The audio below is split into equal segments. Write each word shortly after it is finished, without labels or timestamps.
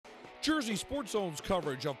Jersey Sports Zone's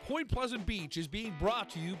coverage of Point Pleasant Beach is being brought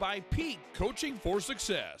to you by Peak Coaching for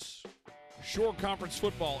Success. Shore Conference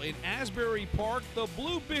football in Asbury Park, the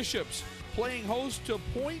Blue Bishops playing host to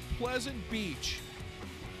Point Pleasant Beach.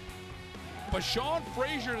 Bashawn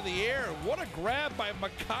Frazier to the air. What a grab by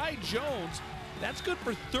Mekhi Jones. That's good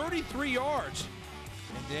for 33 yards.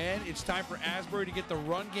 And then it's time for Asbury to get the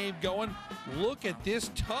run game going. Look at this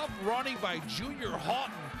tough running by Junior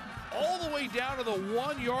Houghton all the way down to the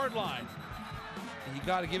 1 yard line. And you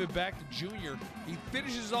got to give it back to Junior. He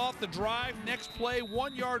finishes off the drive. Next play,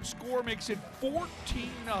 1 yard score makes it 14-0.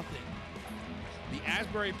 The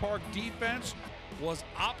Asbury Park defense was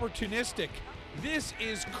opportunistic. This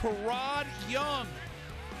is Karad Young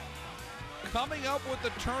coming up with the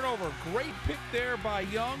turnover. Great pick there by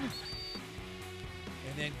Young.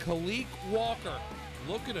 And then Kahlik Walker.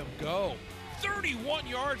 Look at him go. 31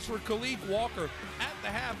 yards for Kahlik Walker. At the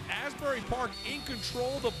half, Asbury Park in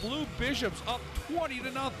control. The Blue Bishops up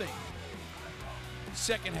 20-0.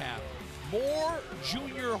 Second half, more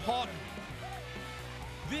Junior Houghton.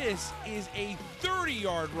 This is a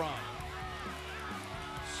 30-yard run.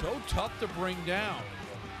 So tough to bring down.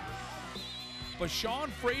 Bashawn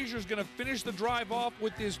Frazier is going to finish the drive off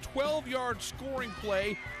with his 12-yard scoring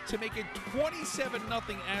play to make it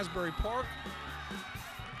 27-0 Asbury Park.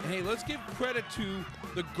 And hey, let's give credit to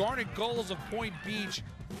the Garnet Gulls of Point Beach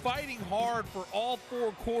fighting hard for all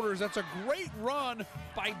 4 quarters. That's a great run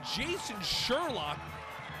by Jason Sherlock.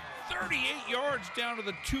 38 yards down to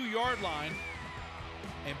the 2 yard line.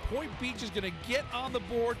 And Point Beach is going to get on the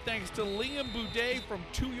board thanks to Liam Boudet from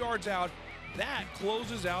 2 yards out. That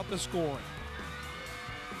closes out the scoring.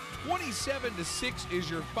 27-6 is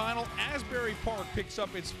your final. Asbury Park picks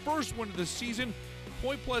up its first win of the season.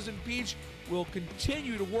 Point Pleasant Beach will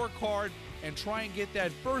continue to work hard and try and get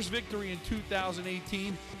that first victory in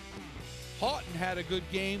 2018. Houghton had a good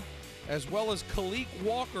game, as well as Kahlik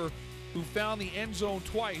Walker, who found the end zone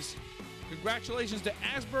twice. Congratulations to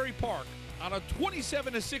Asbury Park on a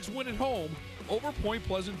 27-6 win at home over Point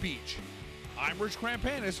Pleasant Beach. I'm Rich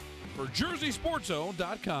Krampanis for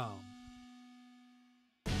JerseySportsZone.com.